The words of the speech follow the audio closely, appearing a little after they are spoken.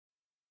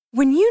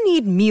When you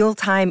need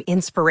mealtime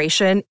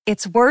inspiration,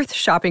 it's worth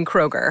shopping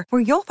Kroger,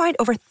 where you'll find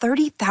over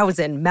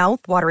 30,000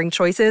 mouth-watering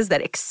choices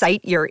that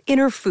excite your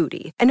inner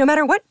foodie. And no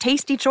matter what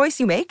tasty choice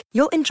you make,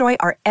 you'll enjoy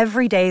our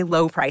everyday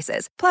low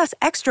prices, plus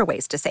extra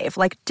ways to save,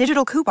 like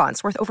digital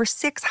coupons worth over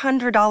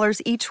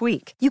 $600 each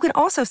week. You can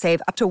also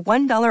save up to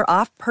 $1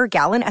 off per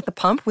gallon at the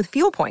pump with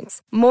fuel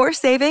points. More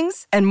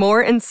savings and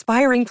more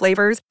inspiring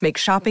flavors make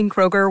shopping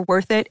Kroger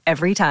worth it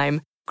every time.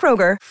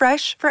 Kroger,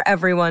 fresh for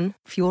everyone.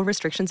 Fuel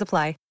restrictions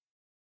apply.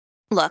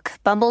 Look,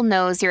 Bumble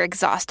knows you're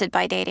exhausted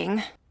by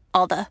dating.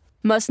 All the,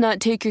 must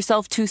not take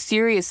yourself too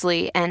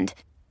seriously, and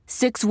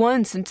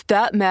 6'1" since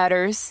that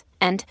matters,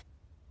 and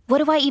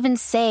what do I even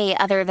say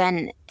other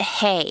than,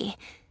 hey?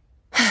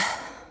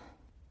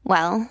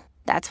 Well,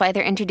 that's why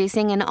they're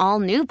introducing an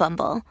all-new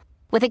Bumble,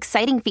 with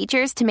exciting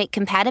features to make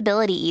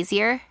compatibility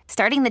easier,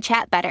 starting the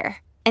chat better,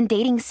 and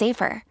dating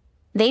safer.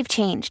 They've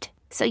changed,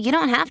 so you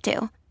don't have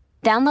to.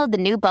 Download the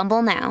new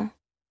Bumble now.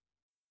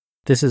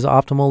 This is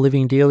Optimal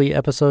Living Daily,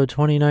 episode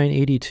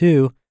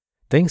 2982.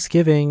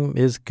 Thanksgiving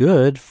is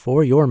good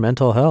for your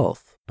mental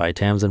health, by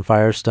Tamsen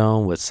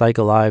Firestone with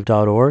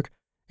psychalive.org.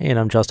 And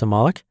I'm Justin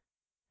Malik.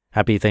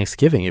 Happy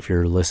Thanksgiving if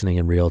you're listening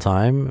in real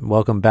time.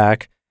 Welcome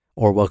back,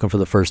 or welcome for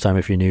the first time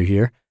if you're new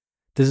here.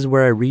 This is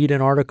where I read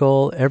an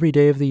article every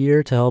day of the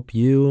year to help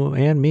you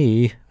and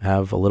me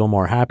have a little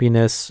more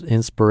happiness,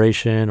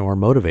 inspiration, or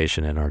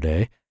motivation in our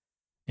day.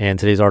 And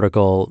today's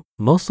article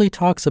mostly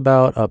talks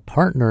about a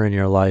partner in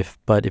your life,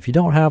 but if you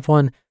don't have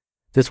one,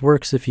 this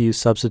works if you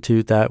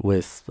substitute that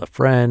with a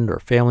friend or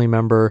family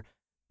member,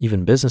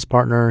 even business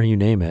partner, you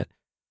name it.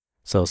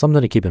 So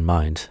something to keep in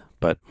mind.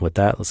 But with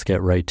that, let's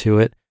get right to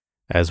it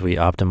as we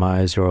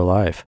optimize your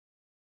life.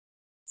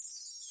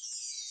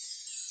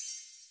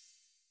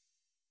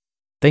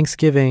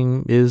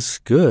 Thanksgiving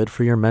is good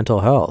for your mental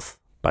health,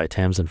 by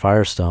Tamsen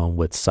Firestone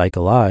with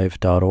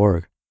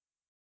psychalive.org.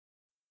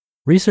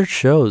 Research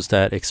shows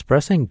that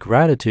expressing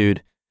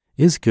gratitude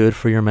is good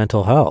for your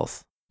mental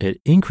health. It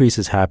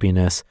increases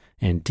happiness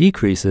and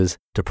decreases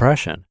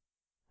depression.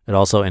 It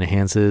also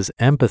enhances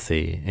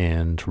empathy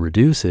and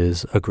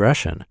reduces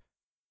aggression.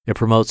 It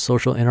promotes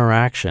social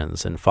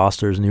interactions and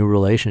fosters new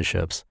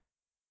relationships.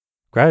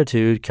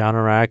 Gratitude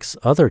counteracts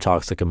other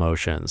toxic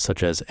emotions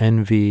such as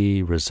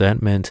envy,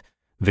 resentment,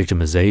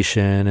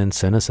 victimization, and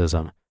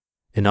cynicism.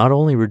 It not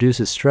only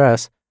reduces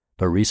stress,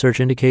 but research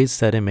indicates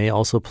that it may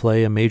also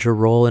play a major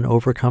role in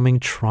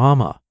overcoming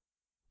trauma.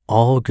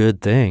 All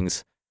good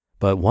things,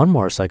 but one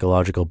more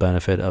psychological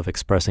benefit of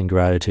expressing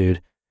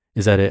gratitude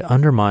is that it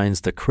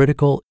undermines the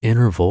critical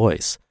inner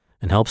voice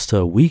and helps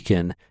to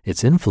weaken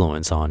its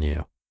influence on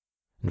you.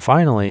 And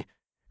finally,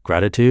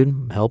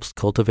 gratitude helps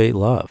cultivate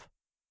love.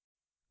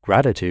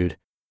 Gratitude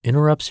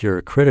interrupts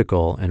your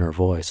critical inner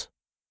voice.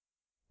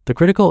 The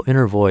critical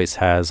inner voice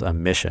has a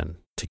mission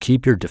to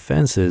keep your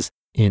defenses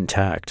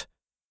intact.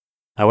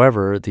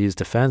 However, these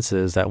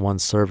defenses that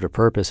once served a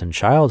purpose in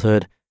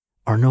childhood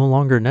are no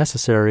longer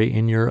necessary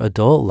in your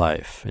adult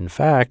life. In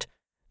fact,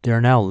 they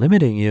are now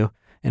limiting you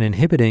and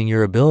inhibiting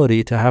your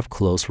ability to have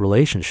close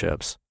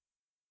relationships.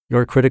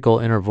 Your critical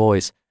inner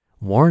voice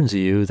warns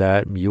you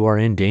that you are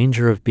in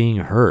danger of being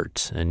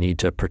hurt and need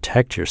to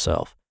protect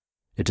yourself.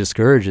 It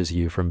discourages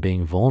you from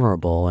being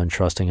vulnerable and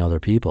trusting other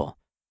people.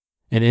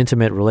 In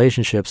intimate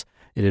relationships,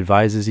 it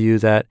advises you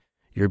that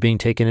you're being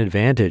taken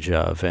advantage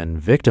of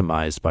and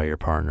victimized by your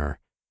partner.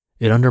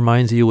 It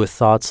undermines you with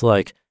thoughts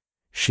like,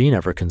 she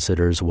never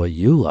considers what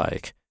you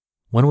like.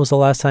 When was the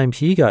last time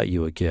he got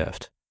you a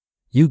gift?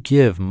 You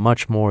give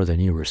much more than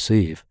you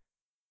receive.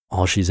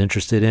 All she's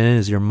interested in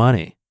is your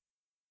money.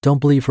 Don't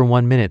believe for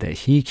 1 minute that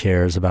he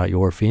cares about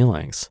your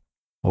feelings.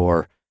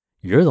 Or,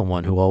 you're the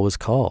one who always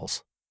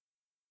calls.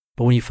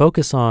 But when you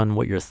focus on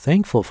what you're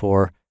thankful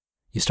for,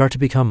 you start to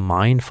become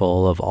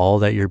mindful of all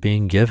that you're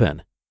being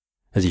given.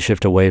 As you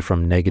shift away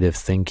from negative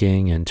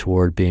thinking and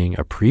toward being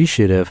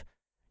appreciative,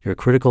 your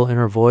critical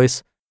inner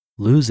voice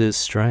loses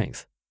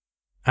strength.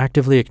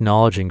 Actively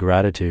acknowledging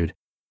gratitude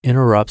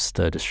interrupts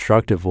the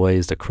destructive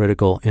ways the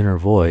critical inner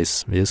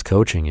voice is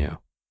coaching you.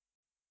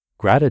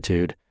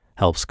 Gratitude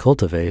helps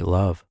cultivate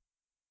love.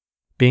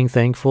 Being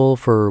thankful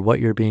for what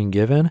you're being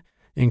given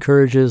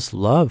encourages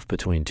love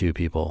between two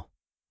people.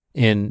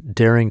 In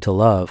Daring to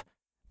Love,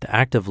 the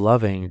act of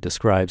loving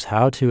describes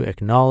how to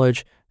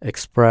acknowledge,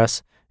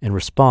 express, and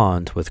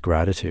respond with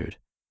gratitude.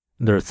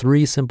 There are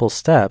 3 simple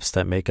steps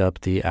that make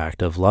up the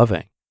act of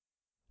loving.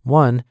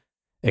 1,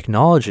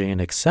 acknowledging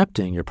and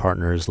accepting your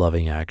partner's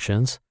loving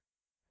actions.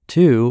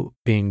 2,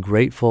 being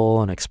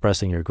grateful and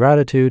expressing your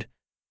gratitude.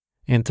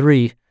 And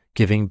 3,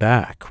 giving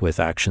back with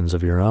actions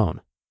of your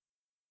own.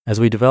 As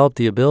we develop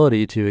the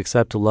ability to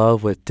accept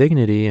love with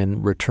dignity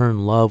and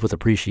return love with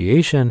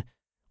appreciation,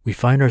 we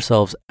find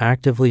ourselves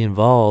actively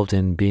involved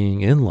in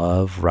being in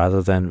love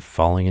rather than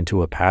falling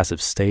into a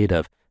passive state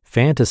of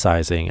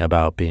fantasizing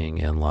about being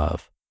in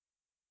love.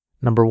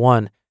 Number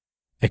 1,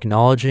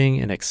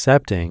 acknowledging and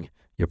accepting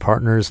your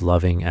partner's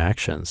loving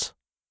actions.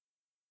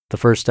 The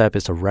first step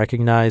is to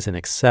recognize and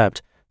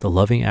accept the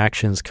loving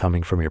actions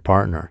coming from your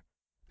partner.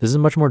 This is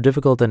much more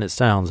difficult than it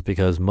sounds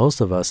because most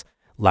of us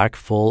lack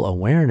full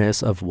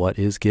awareness of what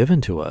is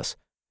given to us.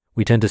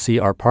 We tend to see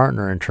our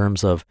partner in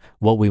terms of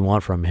what we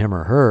want from him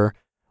or her,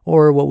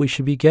 or what we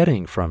should be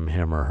getting from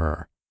him or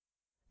her.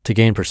 To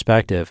gain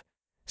perspective,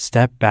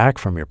 step back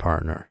from your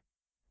partner.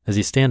 As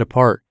you stand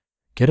apart,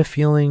 get a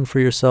feeling for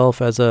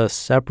yourself as a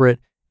separate,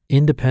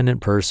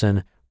 independent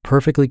person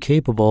perfectly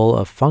capable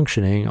of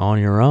functioning on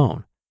your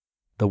own.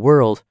 The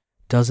world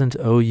doesn't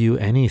owe you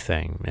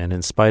anything, and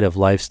in spite of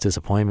life's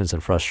disappointments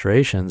and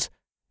frustrations,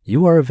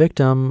 you are a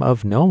victim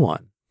of no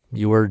one.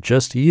 You are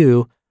just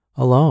you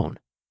alone.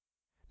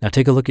 Now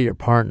take a look at your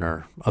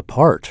partner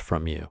apart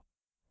from you.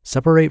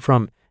 Separate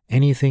from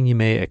anything you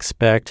may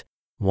expect,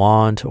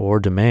 want, or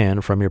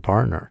demand from your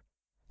partner.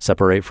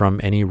 Separate from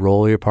any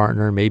role your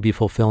partner may be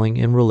fulfilling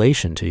in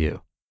relation to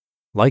you.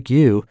 Like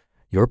you,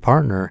 your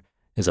partner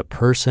is a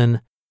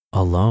person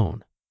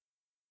alone.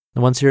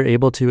 And once you're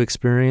able to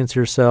experience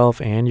yourself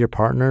and your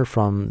partner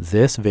from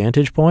this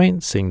vantage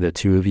point, seeing the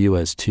two of you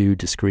as two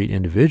discrete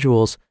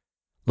individuals,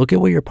 look at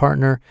what your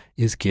partner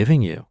is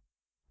giving you.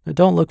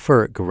 Don't look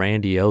for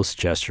grandiose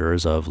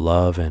gestures of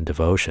love and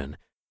devotion.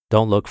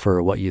 Don't look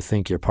for what you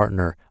think your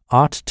partner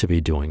ought to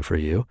be doing for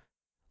you.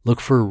 Look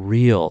for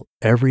real,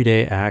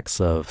 everyday acts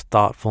of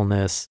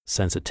thoughtfulness,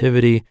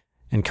 sensitivity,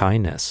 and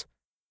kindness.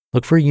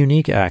 Look for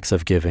unique acts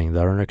of giving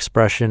that are an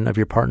expression of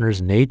your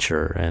partner's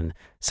nature and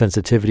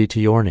sensitivity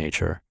to your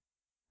nature.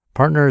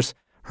 Partners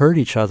hurt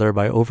each other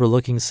by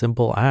overlooking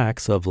simple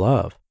acts of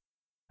love.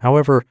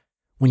 However,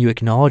 when you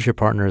acknowledge your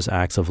partner's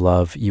acts of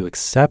love, you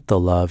accept the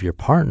love your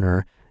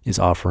partner is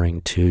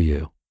offering to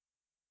you.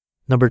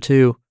 Number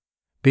 2,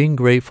 being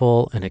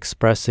grateful and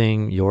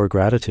expressing your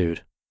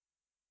gratitude.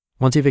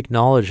 Once you've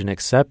acknowledged and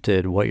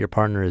accepted what your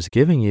partner is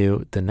giving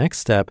you, the next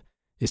step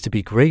is to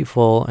be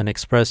grateful and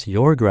express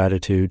your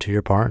gratitude to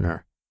your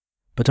partner.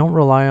 But don't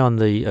rely on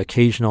the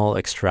occasional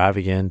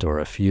extravagant or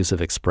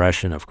effusive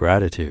expression of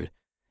gratitude.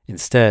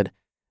 Instead,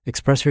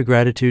 express your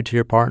gratitude to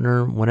your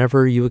partner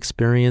whenever you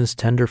experience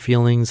tender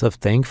feelings of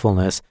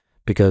thankfulness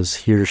because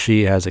he or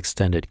she has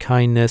extended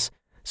kindness,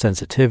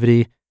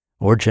 sensitivity,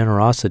 or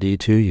generosity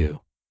to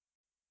you.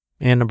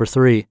 And number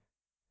 3,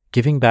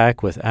 giving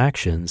back with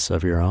actions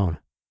of your own.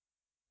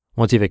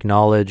 Once you've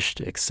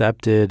acknowledged,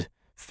 accepted,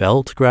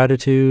 felt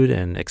gratitude,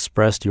 and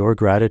expressed your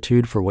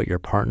gratitude for what your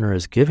partner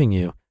is giving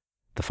you,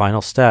 the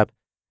final step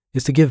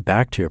is to give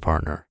back to your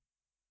partner.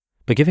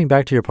 But giving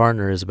back to your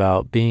partner is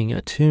about being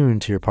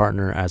attuned to your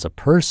partner as a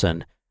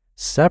person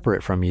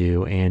separate from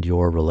you and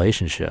your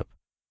relationship.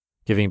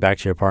 Giving back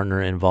to your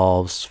partner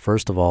involves,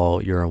 first of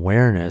all, your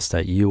awareness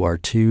that you are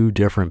two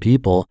different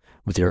people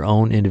with your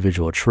own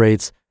individual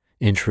traits,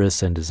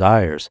 interests, and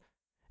desires.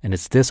 And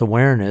it's this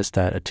awareness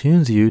that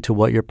attunes you to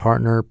what your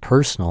partner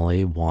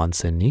personally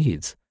wants and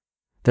needs.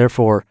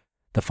 Therefore,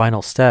 the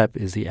final step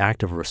is the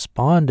act of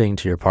responding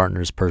to your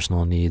partner's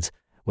personal needs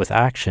with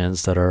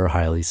actions that are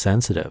highly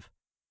sensitive.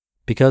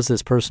 Because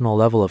this personal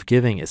level of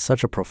giving is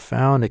such a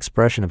profound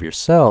expression of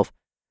yourself,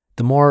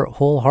 the more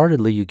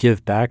wholeheartedly you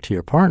give back to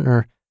your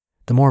partner,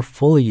 the more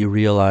fully you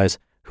realize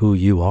who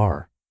you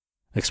are.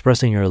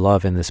 Expressing your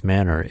love in this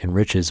manner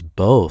enriches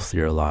both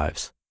your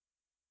lives.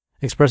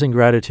 Expressing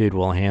gratitude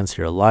will enhance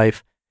your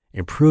life,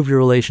 improve your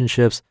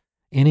relationships,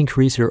 and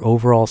increase your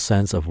overall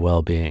sense of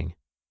well-being.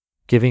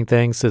 Giving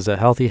thanks is a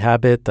healthy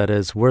habit that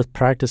is worth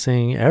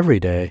practicing every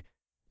day,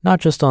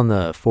 not just on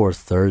the fourth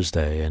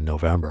Thursday in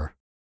November.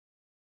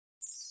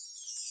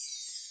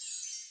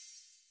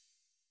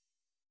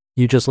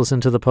 You just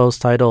listened to the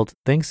post titled,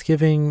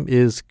 "Thanksgiving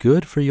is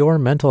Good for Your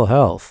Mental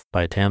Health"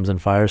 by Tamsen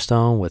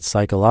Firestone with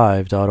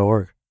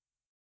psychalive.org.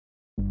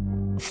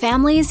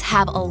 Families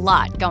have a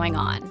lot going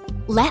on.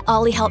 Let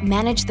Ollie help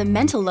manage the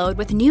mental load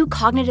with new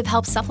cognitive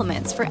help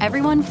supplements for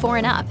everyone 4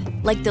 and up,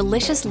 like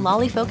delicious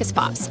Lolly Focus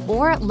Pops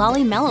or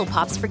Lolly Mellow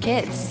Pops for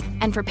kids.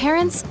 And for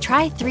parents,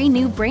 try 3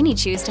 new Brainy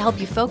Chews to help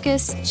you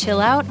focus,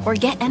 chill out, or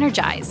get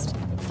energized.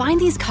 Find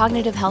these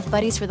cognitive health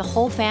buddies for the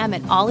whole fam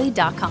at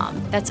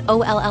ollie.com. That's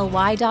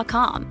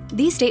OLLY.com.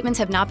 These statements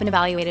have not been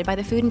evaluated by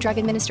the Food and Drug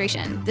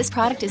Administration. This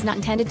product is not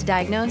intended to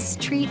diagnose,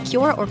 treat,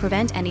 cure, or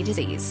prevent any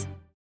disease.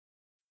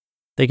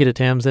 Thank you to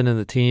Tamsen and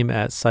the team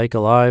at Psych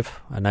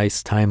Alive, a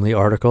nice, timely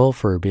article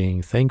for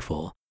being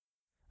thankful.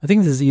 I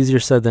think this is easier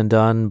said than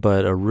done,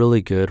 but a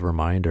really good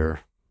reminder.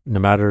 No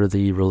matter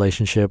the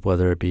relationship,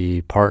 whether it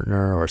be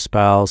partner or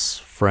spouse,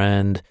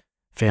 friend,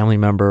 family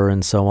member,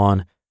 and so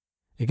on,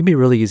 it can be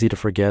really easy to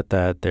forget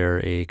that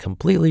they're a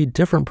completely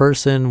different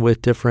person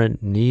with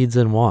different needs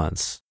and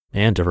wants,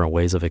 and different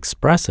ways of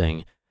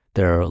expressing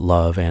their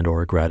love and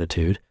or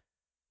gratitude.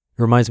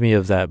 It reminds me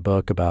of that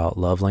book about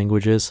love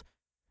languages.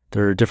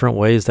 There are different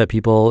ways that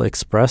people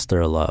express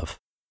their love.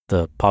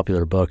 The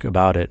popular book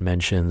about it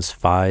mentions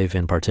 5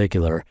 in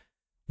particular: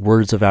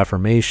 words of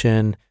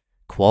affirmation,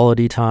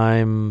 quality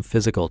time,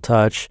 physical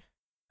touch,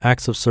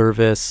 acts of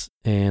service,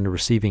 and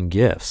receiving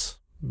gifts.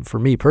 For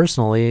me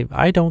personally,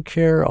 I don't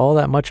care all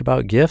that much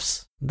about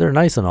gifts. They're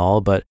nice and all,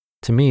 but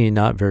to me,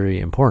 not very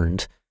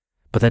important.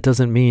 But that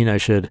doesn't mean I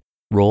should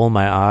roll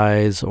my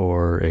eyes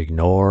or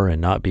ignore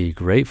and not be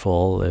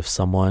grateful if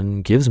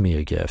someone gives me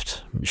a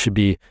gift. It should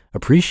be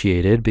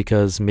appreciated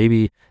because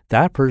maybe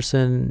that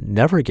person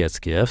never gets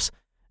gifts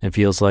and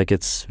feels like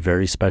it's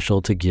very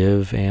special to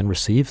give and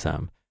receive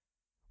them.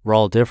 We're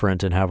all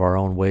different and have our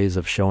own ways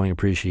of showing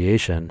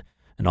appreciation,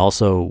 and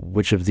also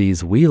which of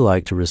these we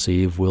like to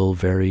receive will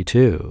vary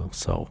too.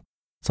 So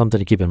something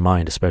to keep in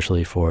mind,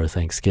 especially for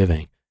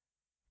Thanksgiving.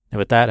 And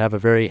with that, have a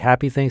very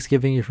happy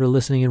Thanksgiving if you're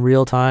listening in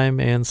real time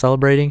and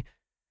celebrating.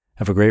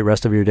 Have a great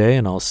rest of your day,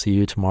 and I'll see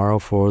you tomorrow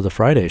for the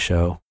Friday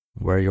show,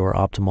 where your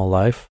optimal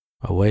life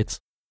awaits.